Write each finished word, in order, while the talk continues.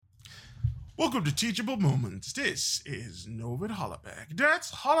Welcome to Teachable Moments. This is Novid Hollabag.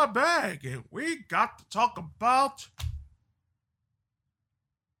 That's Hollabag, and we got to talk about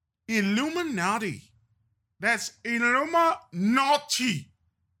Illuminati. That's Illuminati.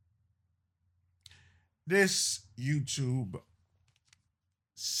 This YouTube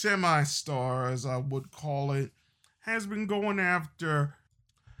semi-star, as I would call it, has been going after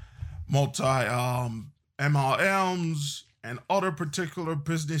MLMs and other particular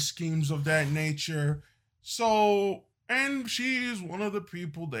business schemes of that nature. So, and she is one of the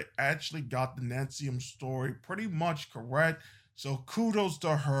people that actually got the NXIVM story pretty much correct. So kudos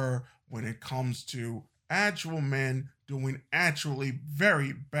to her when it comes to actual men doing actually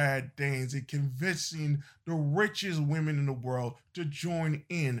very bad things and convincing the richest women in the world to join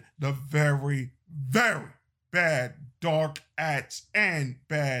in the very, very bad, dark acts and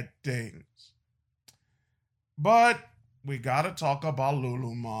bad things. But we gotta talk about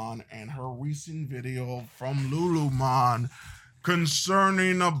Lululemon and her recent video from Lululemon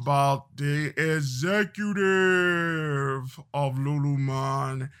concerning about the executive of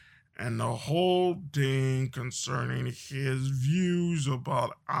Lululemon and the whole thing concerning his views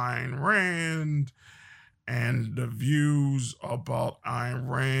about Ayn Rand and the views about Ayn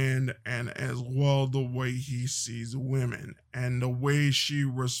Rand, and as well the way he sees women and the way she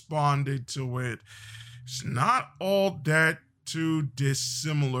responded to it. It's not all that too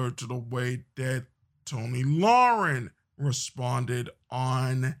dissimilar to the way that Tony Lauren responded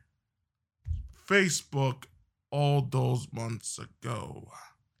on Facebook all those months ago.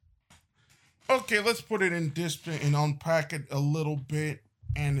 Okay, let's put it in display and unpack it a little bit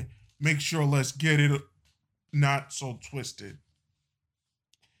and make sure let's get it not so twisted.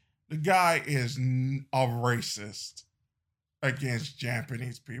 The guy is a racist against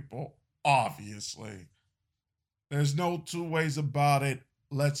Japanese people, obviously. There's no two ways about it.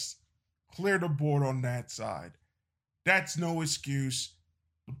 Let's clear the board on that side. That's no excuse.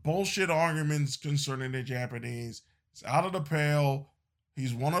 The bullshit arguments concerning the Japanese is out of the pale.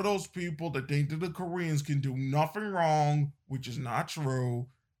 He's one of those people that think that the Koreans can do nothing wrong, which is not true.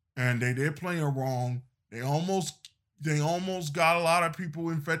 And they did play it wrong. They almost got a lot of people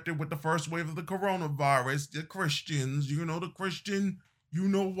infected with the first wave of the coronavirus. The Christians, the Christian,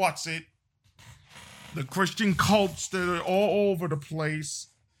 what's it. The Christian cults that are all over the place.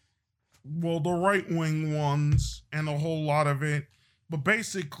 Well, the right-wing ones and a whole lot of it. But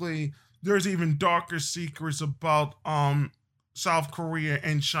basically, there's even darker secrets about South Korea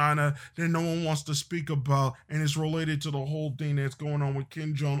and China that no one wants to speak about, and it's related to the whole thing that's going on with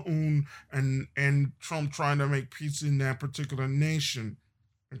Kim Jong-un and Trump trying to make peace in that particular nation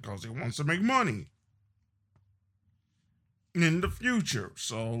because he wants to make money in the future.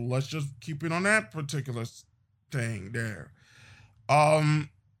 So let's just keep it on that particular thing there.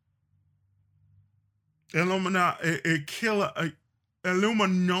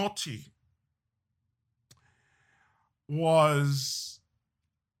 Illuminati was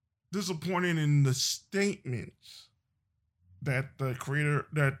disappointed in the statements that the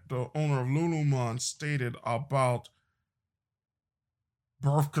owner of Lululemon stated about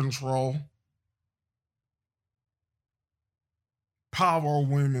birth control, power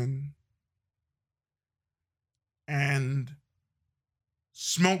women, and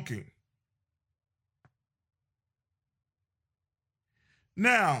smoking.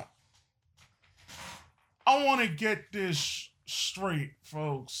 Now, I want to get this straight,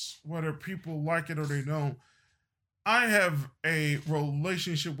 folks, whether people like it or they don't. I have a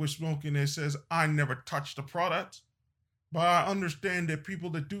relationship with smoking that says I never touch the product, but I understand that people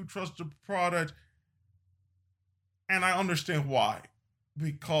that do trust the product, and I understand why,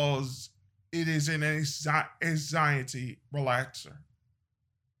 because it is an anxiety relaxer.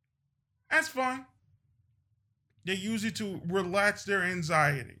 That's fine. They use it to relax their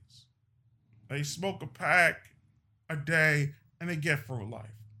anxieties. They smoke a pack a day and they get through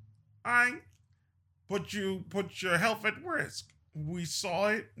life. Put your health at risk. We saw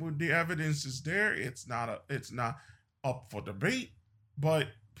it when the evidence is there. It's not up for debate, but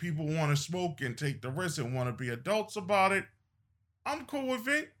people want to smoke and take the risk and want to be adults about it. I'm cool with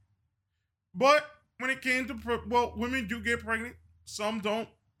it. But when it came to, women do get pregnant. Some don't.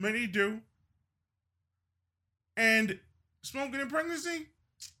 Many do. And smoking in pregnancy,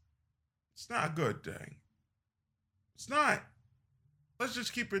 it's not a good thing. It's not. Let's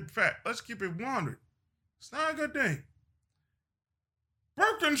just keep it fat. Let's keep it 100. It's not a good thing.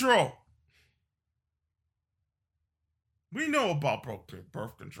 Birth control. We know about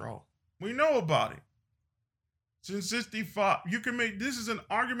birth control. We know about it. Since 65, you can make, this is an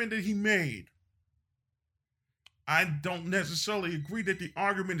argument that he made. I don't necessarily agree that the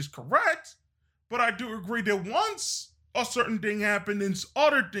argument is correct, But I do agree that once a certain thing happened, then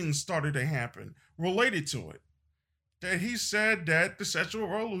other things started to happen related to it. That he said that the sexual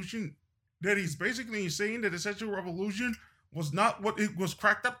revolution, that he's basically saying that the sexual revolution was not what it was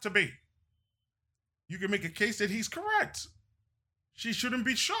cracked up to be. You can make a case that he's correct. She shouldn't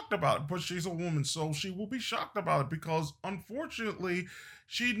be shocked about it, but she's a woman, so she will be shocked about it because unfortunately,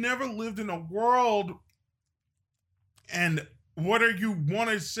 she never lived in a world. And whether you want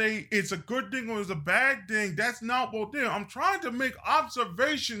to say it's a good thing or it's a bad thing, that's not what they're. I'm trying to make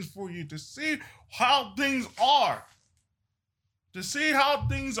observations for you to see how things are, to see how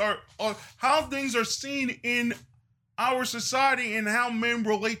things are seen in our society and how men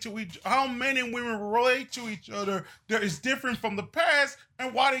and women relate to each other that is different from the past,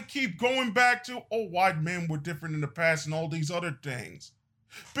 and why they keep going back to, oh, why men were different in the past and all these other things.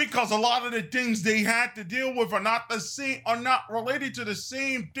 Because a lot of the things they had to deal with are not the same, are not related to the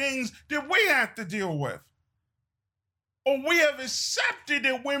same things that we have to deal with, or we have accepted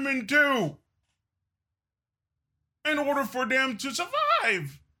that women do in order for them to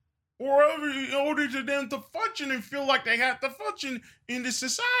survive, or in order for them to function and feel like they have to function in this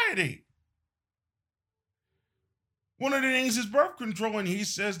society. One of the things is birth control, and he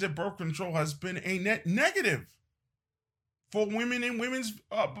says that birth control has been a net negative for women and women's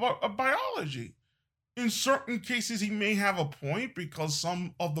biology. In certain cases, he may have a point because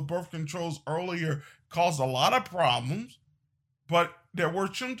some of the birth controls earlier caused a lot of problems, but there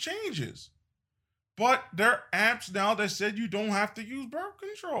were some changes. But there are apps now that said you don't have to use birth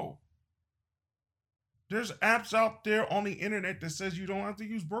control. There's apps out there on the internet that says you don't have to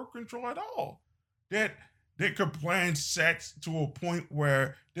use birth control at all. That they could plan sex to a point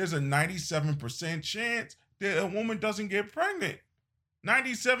where there's a 97% chance that a woman doesn't get pregnant.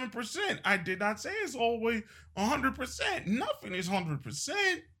 97%. I did not say it's always 100%. Nothing is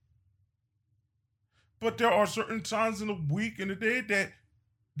 100%. But there are certain times in the week and the day that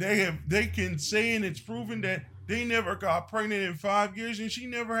they can say, and it's proven that they never got pregnant in 5 years and she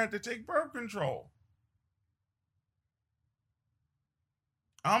never had to take birth control.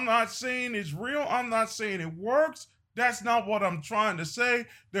 I'm not saying it's real. I'm not saying it works. That's not what I'm trying to say.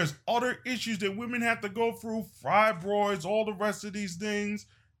 There's other issues that women have to go through, fibroids, all the rest of these things.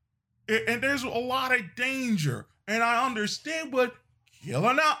 And there's a lot of danger. And I understand what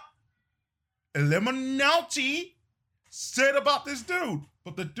Illuminati said about this dude.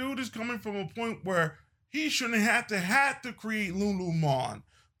 But the dude is coming from a point where he shouldn't have to create Lululemon.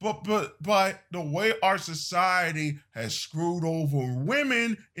 But the way our society has screwed over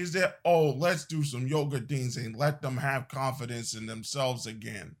women is that, oh, let's do some yoga things and let them have confidence in themselves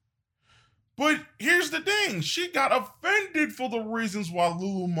again. But here's the thing. She got offended for the reasons why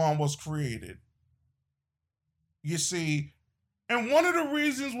Lululemon was created. You see, and one of the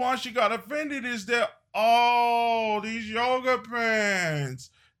reasons why she got offended is that, oh, these yoga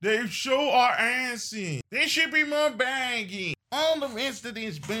pants, they show our ass in. They should be more baggy. All the rest of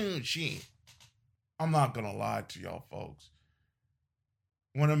this bullshit. I'm not gonna lie to y'all folks.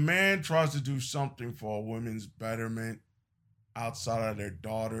 When a man tries to do something for a woman's betterment outside of their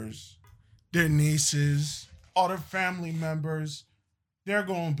daughters, their nieces, other family members, they're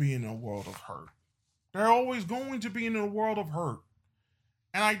gonna be in a world of hurt. They're always going to be in a world of hurt.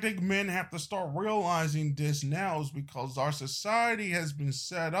 And I think men have to start realizing this now, is because our society has been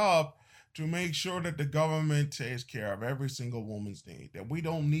set up to make sure that the government takes care of every single woman's need, that we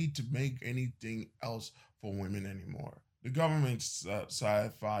don't need to make anything else for women anymore. The government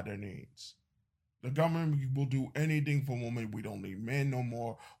satisfies their needs. The government will do anything for women. We don't need men no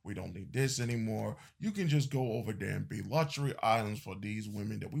more. We don't need this anymore. You can just go over there and be luxury items for these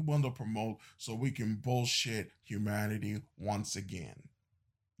women that we want to promote so we can bullshit humanity once again.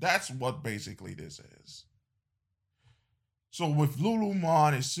 That's what basically this is. So with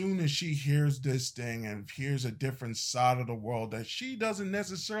Lululemon, as soon as she hears this thing and hears a different side of the world that she doesn't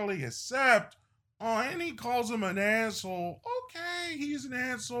necessarily accept, and he calls him an asshole. Okay, he's an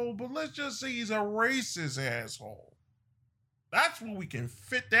asshole, but let's just say he's a racist asshole. That's what we can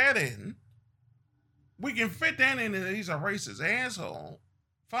fit that in. We can fit that in that he's a racist asshole.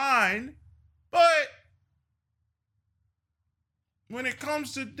 Fine. But when it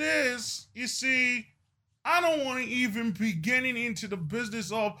comes to this, you see, I don't want to even be getting into the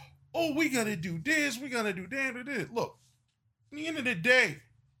business of, oh, we got to do this, we got to do that. Look, at the end of the day,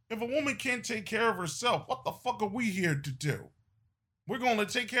 if a woman can't take care of herself, what the fuck are we here to do? We're going to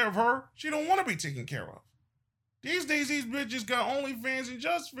take care of her? She don't want to be taken care of. These days, these bitches got OnlyFans and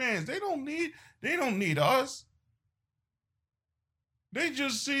Just Fans. They don't need us. They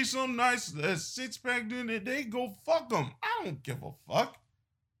just see some nice six-pack dude and they go fuck them. I don't give a fuck.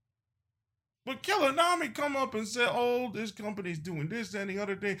 But Killer Nami come up and said, oh, this company's doing this, that, and the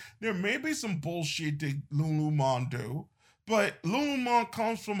other thing. There may be some bullshit that Lululemon do, but Lululemon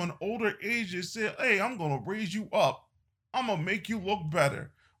comes from an older age and said, hey, I'm going to raise you up. I'm going to make you look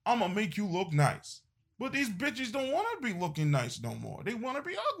better. I'm going to make you look nice. But these bitches don't want to be looking nice no more. They want to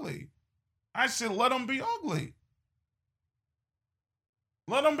be ugly. I said, let them be ugly.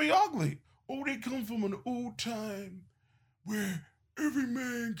 Let them be ugly. Oh, they come from an old time where every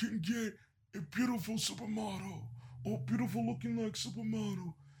man can get a beautiful supermodel or beautiful looking like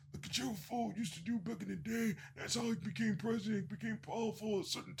supermodel. Like Gerald Ford used to do back in the day. That's how he became president, became powerful at a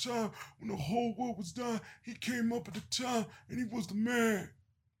certain time when the whole world was dying. He came up at the time and he was the man.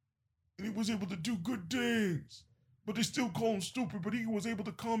 And he was able to do good things. But they still call him stupid, but he was able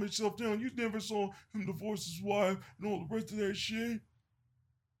to calm himself down. You never saw him divorce his wife and all the rest of that shit.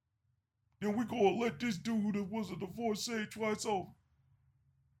 Then we gonna let this dude that was a divorcee twice over.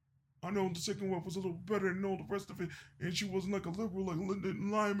 I know the second one was a little better than all the rest of it, and she wasn't like a liberal like Linda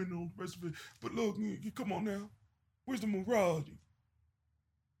Lyman and all the rest of it. But look, come on now. Where's the morality?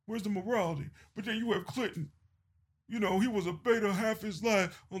 Where's the morality? But then you have Clinton. You know, he was a beta half his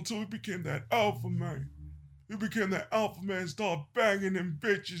life until he became that alpha man. He became that alpha man and started banging them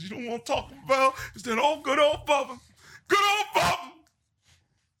bitches. You know what I'm talking about? It's that old good old Bubba. Good old Bubba.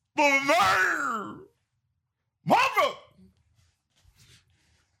 Bubba. Mother.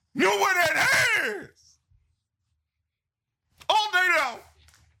 You know where that hair is. All day now.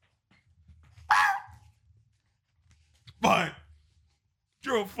 But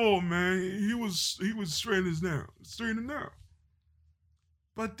Gerald Ford, man, he was straight as narrow.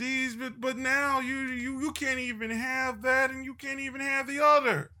 But now you can't even have that, and you can't even have the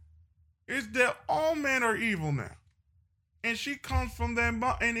other. It's that all men are evil now. And she comes from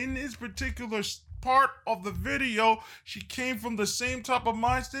that, and in this particular part of the video, she came from the same type of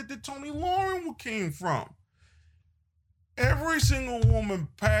mindset that Toni Lauren came from. Every single woman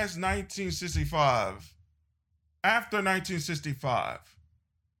past 1965, after 1965,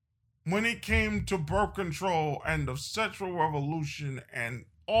 when it came to birth control and the sexual revolution and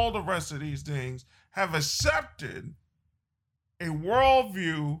all the rest of these things, have accepted a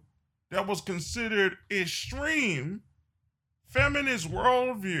worldview that was considered extreme, feminist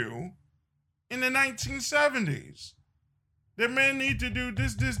worldview in the 1970s. That men need to do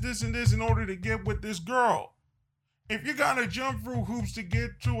this, and this in order to get with this girl. If you gotta jump through hoops to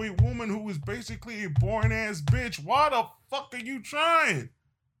get to a woman who is basically a boring ass bitch, why the fuck are you trying?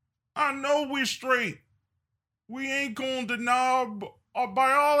 I know we're straight. We ain't gonna deny our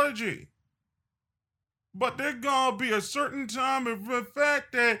biology. But there's gonna be a certain time of the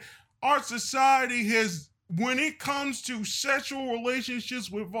fact that our society has, when it comes to sexual relationships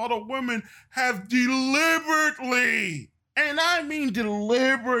with other women, have deliberately, and I mean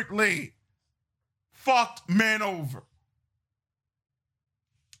deliberately, fucked men over.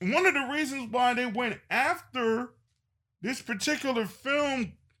 One of the reasons why they went after this particular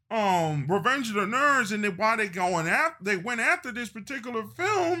film, Revenge of the Nerds, and why they went after this particular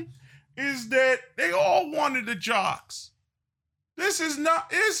film, is that they all wanted the jocks. They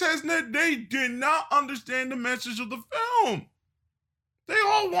did not understand the message of the film. They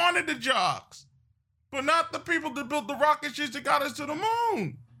all wanted the jocks, but not the people that built the rocket ships that got us to the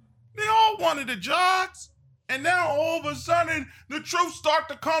moon. They all wanted the jocks, and now all of a sudden the truth start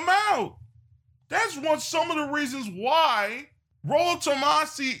to come out. That's some of the reasons why Rollo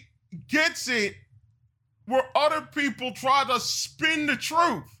Tomasi gets it, where other people try to spin the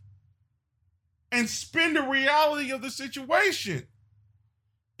truth and spin the reality of the situation.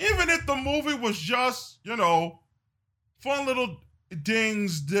 Even if the movie was just, fun little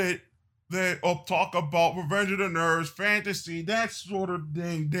things that talk about Revenge of the Nerds, fantasy, that sort of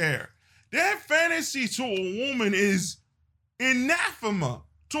thing there. That fantasy to a woman is anathema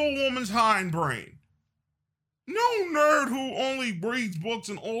to a woman's hindbrain. No nerd who only reads books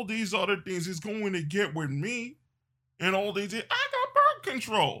and all these other things is going to get with me and all these things. I got birth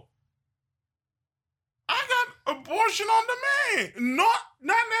control. I got abortion on demand.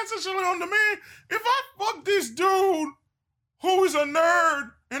 Not necessarily on demand. If I fuck this dude who is a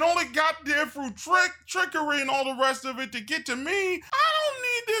nerd and only got there through trickery and all the rest of it to get to me, I don't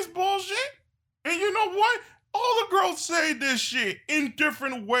need this bullshit. And you know what? All the girls say this shit in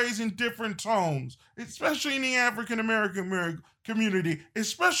different ways, in different tones, especially in the African American community,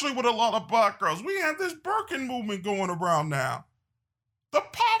 especially with a lot of black girls. We have this Birkin movement going around now. The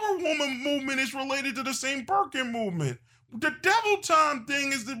Power Woman movement is related to the same Birkin movement. The Devil Time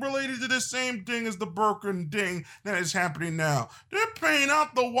thing is related to the same thing as the Birkin thing that is happening now. They're paying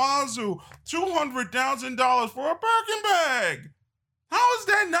out the wazoo $200,000 for a Birkin bag. How is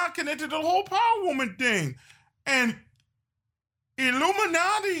that not connected to the whole Power Woman thing? And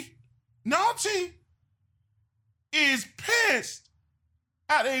Illuminati, Nazi, is pissed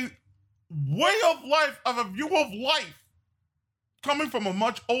at a way of life, of a view of life, coming from a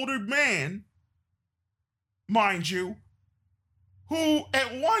much older man, mind you, who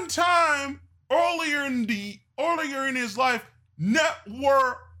at one time earlier in his life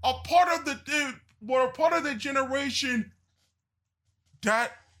were a part of the generation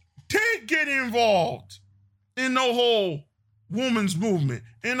that did get involved in the whole women's movement,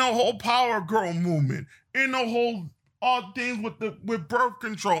 in the whole power girl movement, in the whole things with birth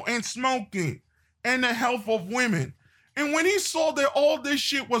control and smoking and the health of women. And when he saw that all this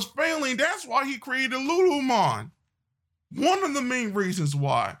shit was failing, that's why he created Lululemon. One of the main reasons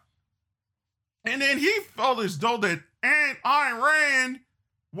why. And then he felt as though that Ayn Rand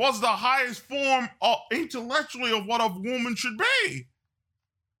was the highest form intellectually of what a woman should be.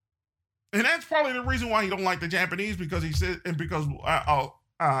 And that's probably the reason why he don't like the Japanese, because he said, and because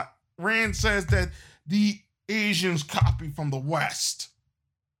Rand says that the Asians copy from the West.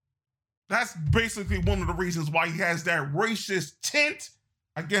 That's basically one of the reasons why he has that racist tint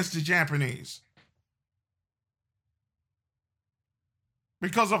against the Japanese.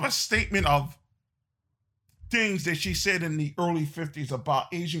 Because of a statement of things that she said in the early 50s about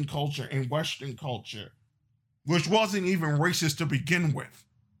Asian culture and Western culture, which wasn't even racist to begin with.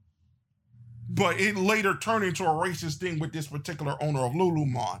 But it later turned into a racist thing with this particular owner of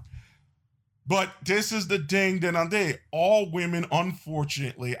Lululemon. But this is the thing that I did. All women,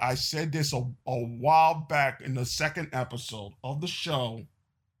 unfortunately, I said this a while back in the second episode of the show,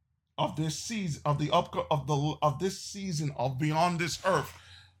 of this season, of this season of Beyond This Earth.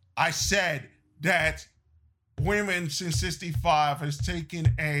 I said that women since 65 has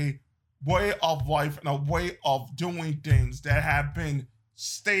taken a way of life and a way of doing things that have been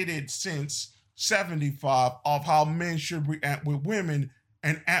stated since 75 of how men should react with women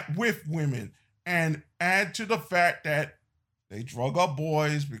and act with women, and add to the fact that they drug up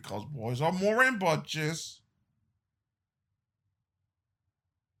boys because boys are more ambitious.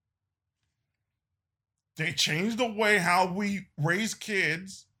 They changed the way how we raise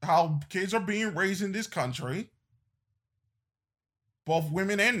kids, how kids are being raised in this country, both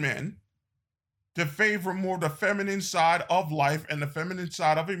women and men, to favor more the feminine side of life and the feminine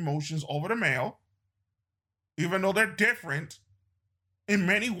side of emotions over the male, even though they're different in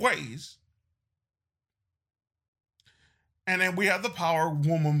many ways. And then we have the power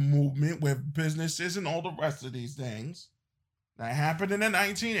woman movement with businesses and all the rest of these things that happened in the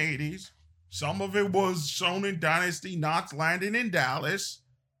 1980s. Some of it was shown in Dynasty Knots landing in Dallas.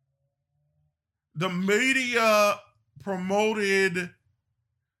 The media promoted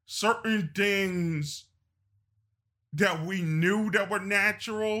certain things that we knew that were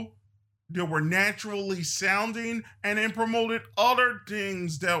natural, that were naturally sounding, and then promoted other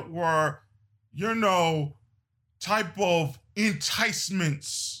things that were, type of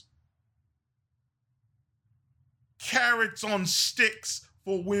enticements, carrots on sticks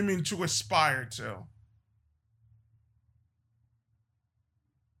for women to aspire to.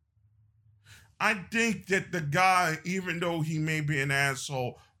 I think that the guy, even though he may be an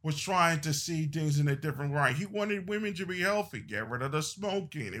asshole, was trying to see things in a different light. He wanted women to be healthy, get rid of the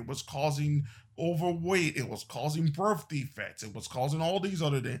smoking. It was causing overweight. It was causing birth defects. It was causing all these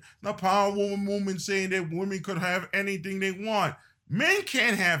other things. The power woman movement saying that women could have anything they want. Men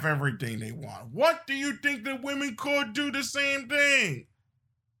can't have everything they want. What do you think that women could do the same thing?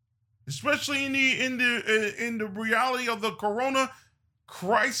 Especially in the reality of the corona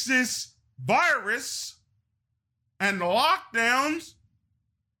crisis virus and the lockdowns,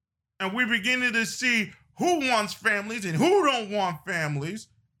 and we're beginning to see who wants families and who don't want families,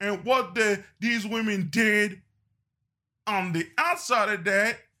 and what these women did on the outside of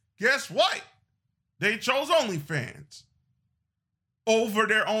that. Guess what? They chose OnlyFans over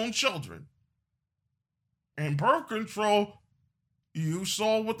their own children. And birth control, you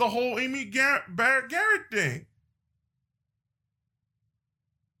saw with the whole Amy Barrett Garrett thing.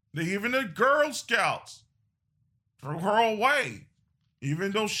 Even the Girl Scouts threw her away,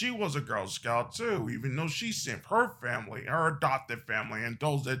 even though she was a Girl Scout too, even though she sent her family, her adopted family, and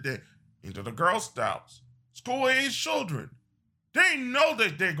those that did into the Girl Scouts. School-age children. They know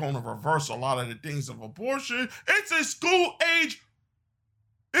that they're going to reverse a lot of the things of abortion. It's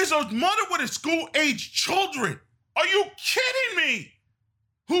a mother with a school-age children. Are you kidding me?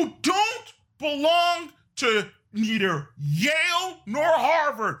 Who don't belong to neither Yale nor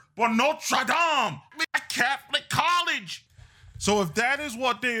Harvard, but Notre Dame, a Catholic college. So if that is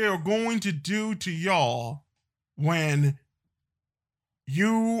what they are going to do to y'all when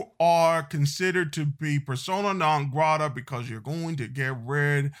you are considered to be persona non grata because you're going to get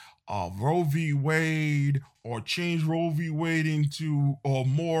rid of Roe v. Wade or change Roe v. Wade into or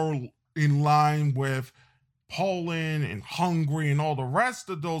more in line with Poland and Hungary and all the rest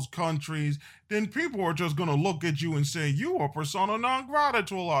of those countries, then people are just going to look at you and say you are persona non grata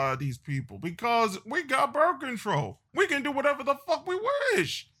to a lot of these people because we got birth control. We can do whatever the fuck we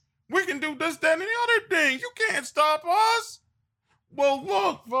wish. We can do this, that, and the other thing. You can't stop us. Well,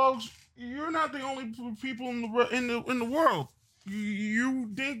 look, folks, you're not the only people in the world. You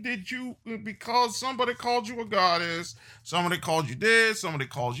think that you, because somebody called you a goddess, somebody called you this, somebody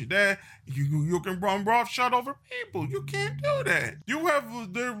calls you that, you can run roughshod over people. You can't do that. You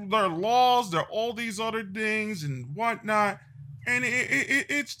have their laws, there are all these other things and whatnot, and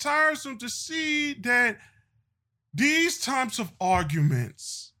it's tiresome to see that these types of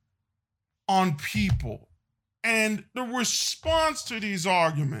arguments on people and the response to these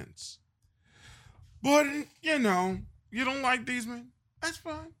arguments. But, you don't like these men. That's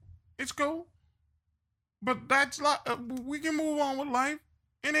fine. It's cool. But that's like, we can move on with life.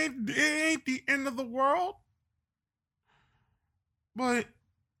 It ain't the end of the world. But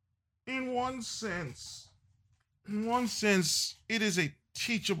in one sense, it is a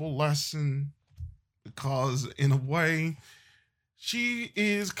teachable lesson because in a way, she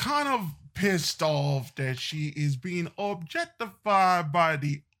is kind of pissed off that she is being objectified by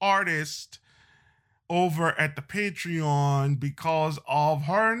the artist over at the Patreon because of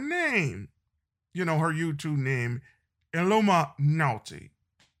her name. Her YouTube name, Illuminaughty.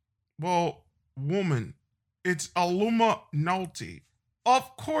 Well, woman, it's Illuminaughty.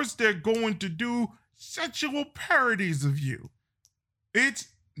 Of course they're going to do sexual parodies of you. It's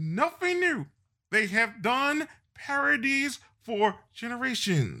nothing new. They have done parodies for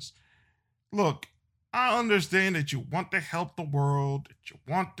generations. Look, I understand that you want to help the world, that you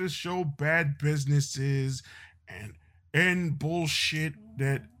want to show bad businesses and end bullshit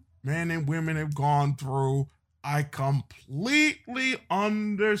that men and women have gone through. I completely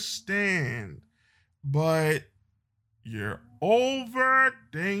understand. But you're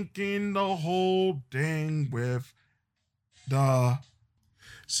overthinking the whole thing with the...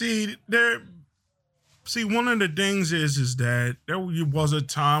 See, one of the things is that there was a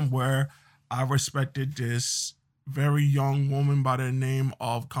time where I respected this very young woman by the name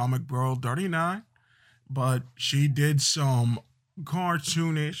of Comic Girl 39, but she did some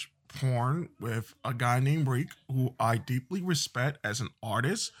cartoonish porn with a guy named Reek, who I deeply respect as an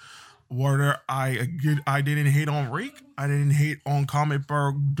artist. Whether I didn't hate on Reek, I didn't hate on Comic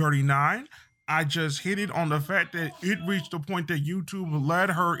Girl 39. I just hit it on the fact that it reached the point that YouTube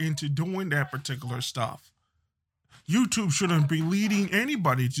led her into doing that particular stuff. YouTube shouldn't be leading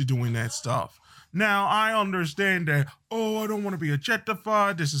anybody to doing that stuff. Now, I understand that, I don't want to be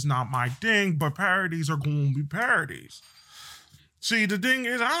objectified. This is not my thing, but parodies are going to be parodies. See, the thing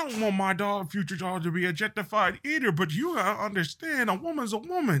is, I don't want my future daughter to be objectified either, but you gotta understand, a woman's a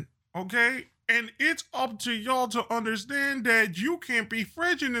woman, okay? And it's up to y'all to understand that you can't be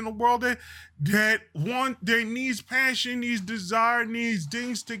frigid in a world that needs passion, needs desire, needs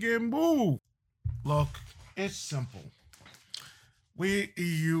things to get moved. Look, it's simple. A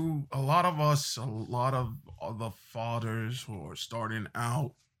lot of the fathers who are starting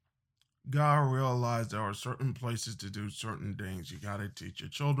out gotta realize there are certain places to do certain things. You gotta teach your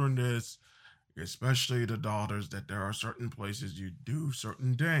children this, especially the daughters, that there are certain places you do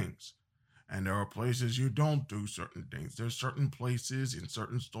certain things. And there are places you don't do certain things. There's certain places in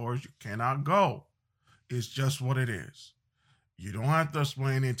certain stores you cannot go. It's just what it is. You don't have to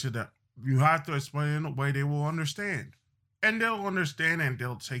explain it to them. You have to explain it in a way they will understand. And they'll understand and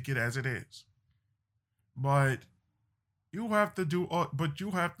they'll take it as it is. But you have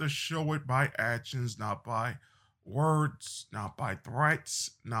to show it by actions, not by words, not by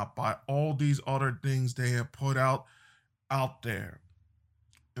threats, not by all these other things they have put out there.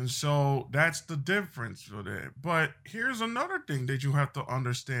 And so that's the difference for that. But here's another thing that you have to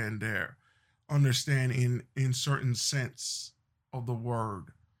understand there. Understand in certain sense of the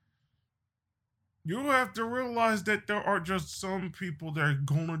word. You have to realize that there are just some people that are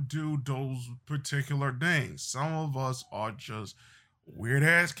gonna do those particular things. Some of us are just weird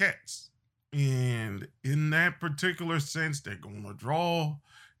ass cats. And in that particular sense, they're gonna draw,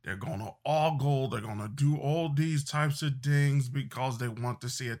 they're gonna ogle, they're gonna do all these types of things because they want to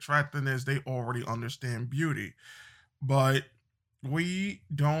see attractiveness. They already understand beauty. But we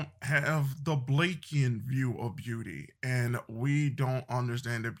don't have the Blakean view of beauty, and we don't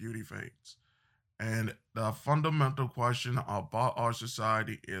understand the beauty phase. And the fundamental question about our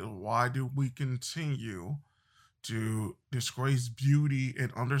society is, why do we continue to disgrace beauty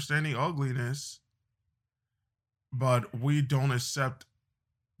and understanding ugliness, but we don't accept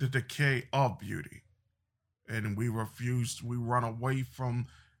the decay of beauty. And we run away from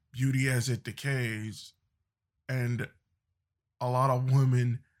beauty as it decays. And a lot of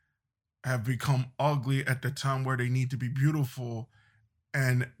women have become ugly at the time where they need to be beautiful,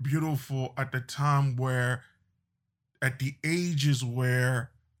 and beautiful at the time where, at the ages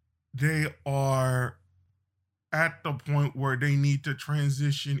where they are at the point where they need to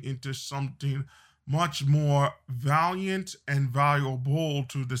transition into something much more valiant and valuable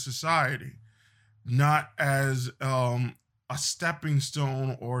to the society, not as a stepping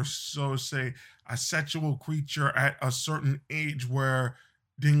stone, or so say a sexual creature at a certain age where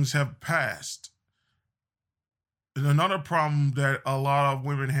things have passed. And another problem that a lot of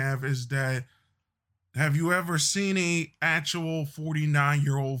women have is that, have you ever seen a actual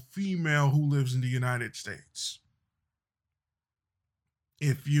 49-year-old female who lives in the United States?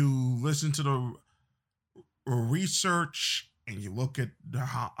 If you listen to the research and you look at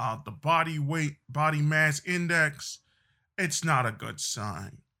the body weight, body mass index, it's not a good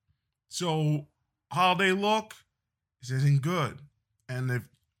sign. So how they look isn't good. And if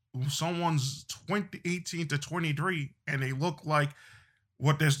someone's 18 to 23 and they look like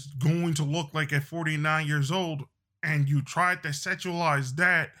what they're going to look like at 49 years old, and you try to sexualize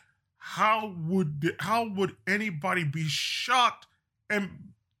that, how would anybody be shocked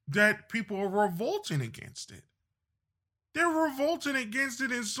and that people are revolting against it? They're revolting against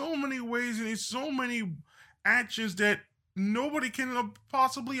it in so many ways and in so many actions that nobody can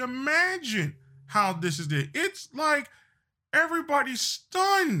possibly imagine how this is it. It's like everybody's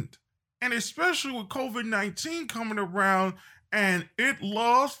stunned. And especially with COVID-19 coming around, and it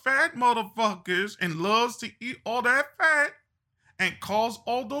loves fat motherfuckers and loves to eat all that fat and cause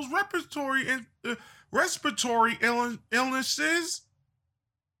all those respiratory illnesses.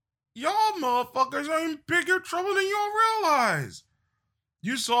 Y'all motherfuckers are in bigger trouble than y'all realize.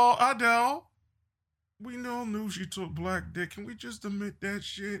 You saw Adele. We knew she took black dick. Can we just admit that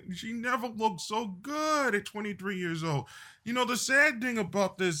shit? She never looked so good at 23 years old. You know, the sad thing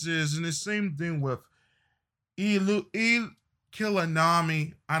about this is, and the same thing with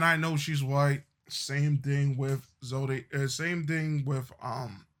Kilanami, and I know she's white. Same thing with Zodi. Same thing with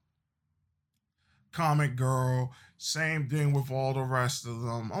Comic Girl. Same thing with all the rest of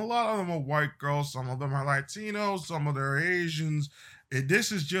them. A lot of them are white girls. Some of them are Latinos. Some of them are Asians.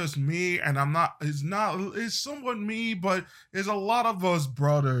 This is just me, and it's somewhat me, but there's a lot of us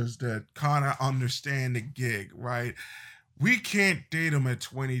brothers that kind of understand the gig, right? We can't date them at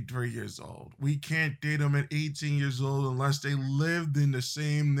 23 years old. We can't date them at 18 years old unless they lived in the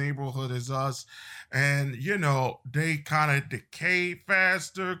same neighborhood as us. And, they kind of decay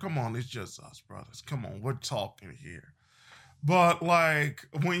faster. Come on, it's just us, brothers. Come on, we're talking here. But, like,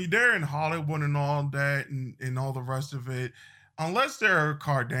 when they're in Hollywood and all that and all the rest of it, unless they're a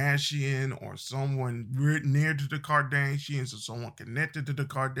Kardashian or someone near to the Kardashians or someone connected to the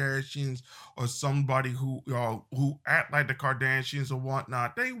Kardashians or somebody who act like the Kardashians or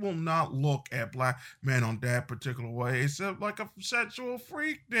whatnot, they will not look at black men on that particular way. It's like a sexual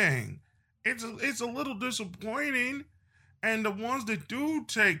freak thing. It's a little disappointing. And the ones that do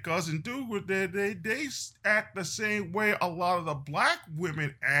take us and do with it, they act the same way a lot of the black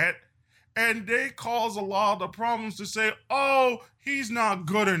women act. And they cause a lot of the problems to say, oh, he's not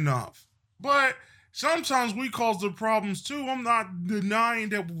good enough. But sometimes we cause the problems too. I'm not denying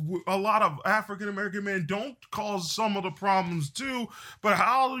that a lot of African American men don't cause some of the problems too. But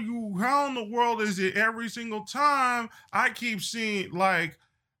how in the world is it every single time I keep seeing, like,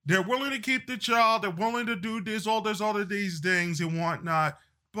 they're willing to keep the child, they're willing to do all of these things and whatnot.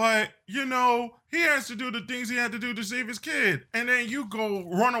 But, he has to do the things he had to do to save his kid. And then you go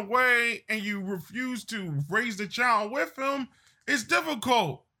run away and you refuse to raise the child with him. It's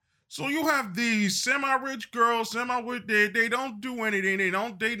difficult. So you have these semi-rich girls, they don't do anything. They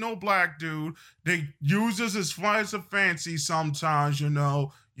don't date no black dude. They use us as far as a fancy sometimes, You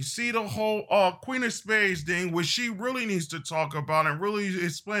see the whole Queen of Spades thing, which she really needs to talk about and really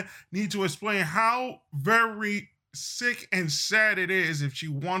explain how very sick and sad it is if she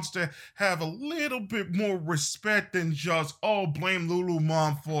wants to have a little bit more respect than just blame Lulu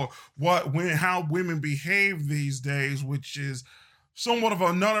Mom for how women behave these days, which is somewhat of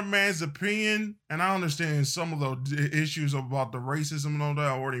another man's opinion. And I understand some of the issues about the racism and all that.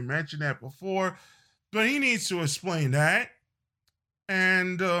 I already mentioned that before, but he needs to explain that.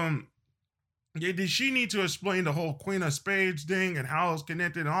 And Did she need to explain the whole Queen of Spades thing and how it's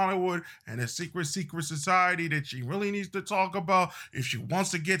connected to Hollywood and the secret society that she really needs to talk about if she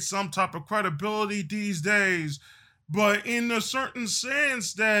wants to get some type of credibility these days? But in a certain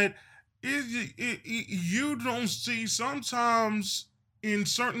sense that you don't see sometimes in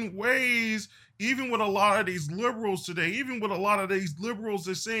certain ways, even with a lot of these liberals today, even with a lot of these liberals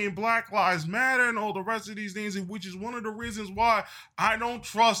that saying Black Lives Matter and all the rest of these things, which is one of the reasons why I don't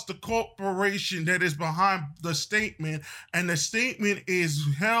trust the corporation that is behind the statement. And the statement is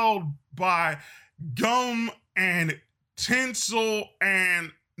held by gum and tinsel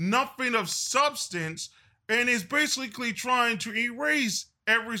and nothing of substance, and is basically trying to erase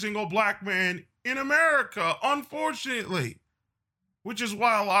every single black man in America, unfortunately. Which is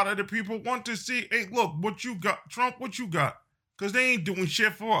why a lot of the people want to see, hey, look, what you got, Trump, what you got? Because they ain't doing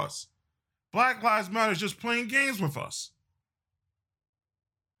shit for us. Black Lives Matter is just playing games with us.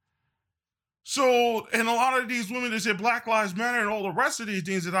 So, and a lot of these women that say Black Lives Matter and all the rest of these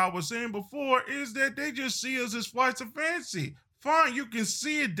things that I was saying before is that they just see us as flights of fancy. Fine, you can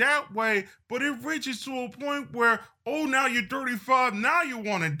see it that way, but it reaches to a point where, oh, now you're 35, now you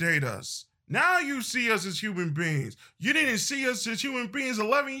want to date us. Now you see us as human beings. You didn't see us as human beings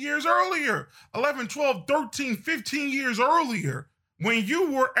 11 years earlier, 11, 12, 13, 15 years earlier, when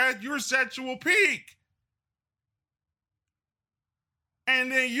you were at your sexual peak. And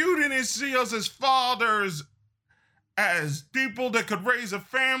then you didn't see us as fathers, as people that could raise a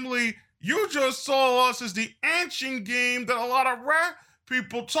family. You just saw us as the ancient game that a lot of rap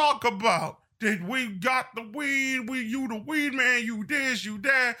people talk about. That we got the weed, you the weed man, you this, you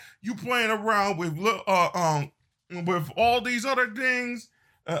that, you playing around with all these other things,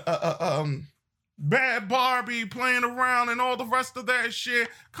 Bad Barbie playing around and all the rest of that shit.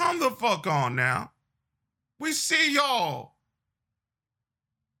 Come the fuck on now. We see y'all.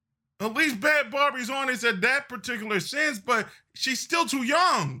 At least Bad Barbie's honest at that particular sense, but she's still too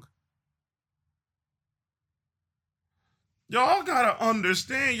young. Y'all gotta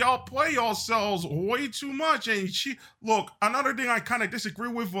understand, y'all play yourselves way too much. And look, another thing I kind of disagree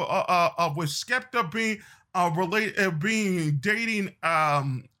with Skepta being dating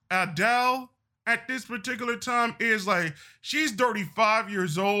Adele at this particular time is like she's 35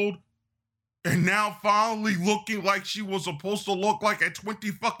 years old and now finally looking like she was supposed to look like at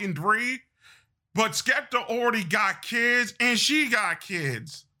 20 fucking 3. But Skepta already got kids and she got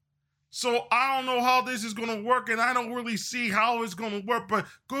kids. So I don't know how this is going to work, and I don't really see how it's going to work, but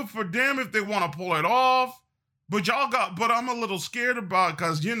good for them if they want to pull it off. But I'm a little scared about it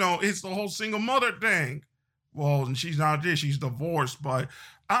because, it's the whole single mother thing. Well, and she's not this, she's divorced, but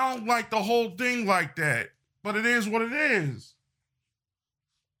I don't like the whole thing like that. But it is what it is.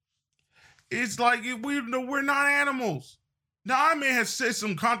 It's like we're not animals. Now, I may have said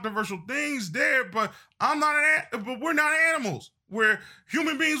some controversial things there, but but we're not animals. We're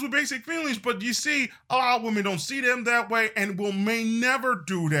human beings with basic feelings, but you see, a lot of women don't see them that way and may never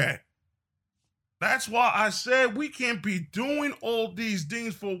do that. That's why I said we can't be doing all these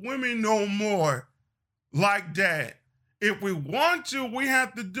things for women no more like that. If we want to, we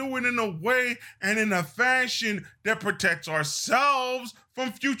have to do it in a way and in a fashion that protects ourselves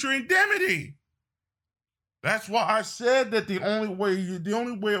from future indemnity. That's why I said that the only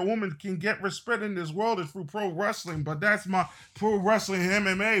way a woman can get respect in this world is through pro wrestling. But that's my pro wrestling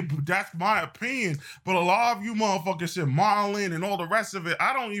MMA. That's my opinion. But a lot of you motherfuckers said modeling and all the rest of it.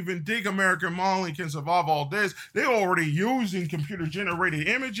 I don't even think American modeling can survive all this. They're already using computer generated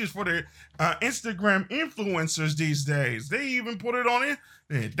images for their Instagram influencers these days. They even put it on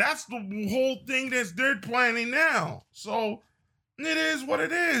it. That's the whole thing that they're planning now. So it is what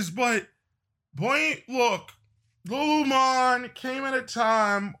it is. But boy, look, Lil Mon came at a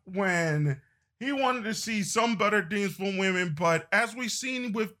time when he wanted to see some better things for women, but as we've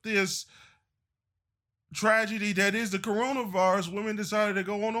seen with this tragedy that is the coronavirus, women decided to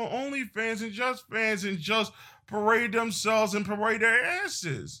go on OnlyFans and just parade themselves and parade their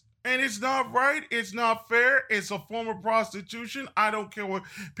asses. And it's not right. It's not fair. It's a form of prostitution. I don't care what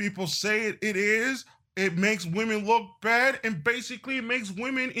people say it is. It makes women look bad, and basically it makes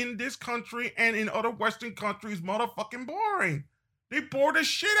women in this country and in other Western countries motherfucking boring. They bore the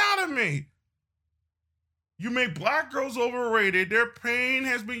shit out of me. You make black girls overrated. Their pain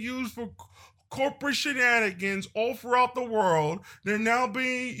has been used for corporate shenanigans all throughout the world. They're now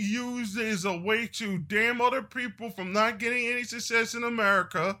being used as a way to damn other people from not getting any success in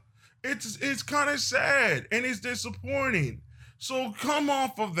America. It's kind of sad, and it's disappointing. So come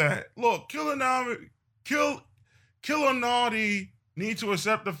off of that. Look, Killuminati need to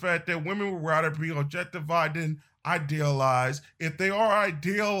accept the fact that women would rather be objectified than idealized. If they are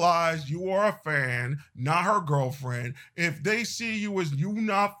idealized, you are a fan, not her girlfriend. If they see you as you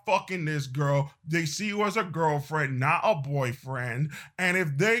not fucking this girl, they see you as a girlfriend, not a boyfriend. And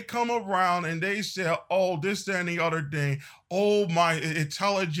if they come around and they say, oh, this, that, and the other thing, oh, my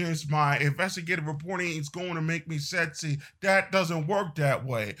intelligence, my investigative reporting is going to make me sexy. That doesn't work that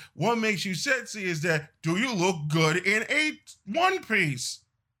way. What makes you sexy is that, do you look good in a one piece?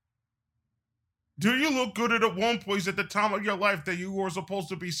 Do you look good at a one piece at the time of your life that you were supposed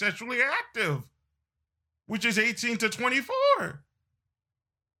to be sexually active, which is 18 to 24?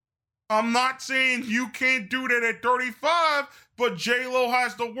 I'm not saying you can't do that at 35, but J-Lo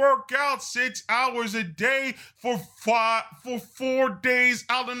has to work out 6 hours a day for 4 days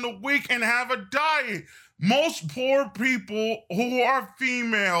out in the week and have a diet. Most poor people who are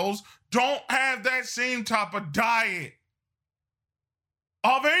females don't have that same type of diet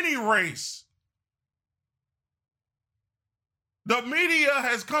of any race. The media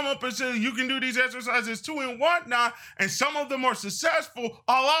has come up and said you can do these exercises too and whatnot, and some of them are successful,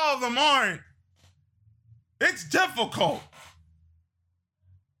 a lot of them aren't. It's difficult.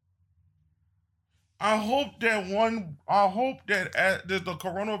 I hope that the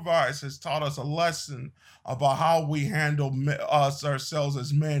coronavirus has taught us a lesson about how we handle ourselves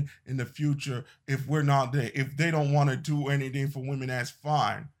as men in the future. If we're not there, if they don't want to do anything for women, that's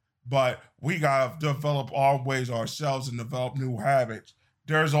fine. But we gotta develop our ways ourselves and develop new habits.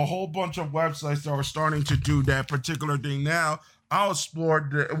 There's a whole bunch of websites that are starting to do that particular thing now. I'll explore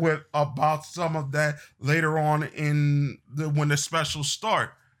about some of that later on when the specials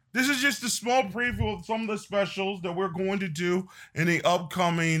start. This is just a small preview of some of the specials that we're going to do in the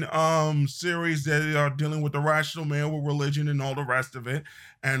upcoming series that are dealing with the rational man, with religion, and all the rest of it.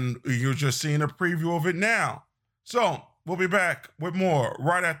 And you're just seeing a preview of it now. So we'll be back with more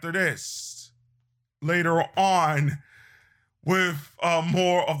right after this. Later on with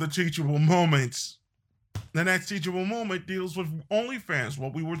more of the teachable moments. The next teachable moment deals with OnlyFans,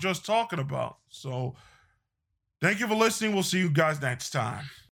 what we were just talking about. So thank you for listening. We'll see you guys next time.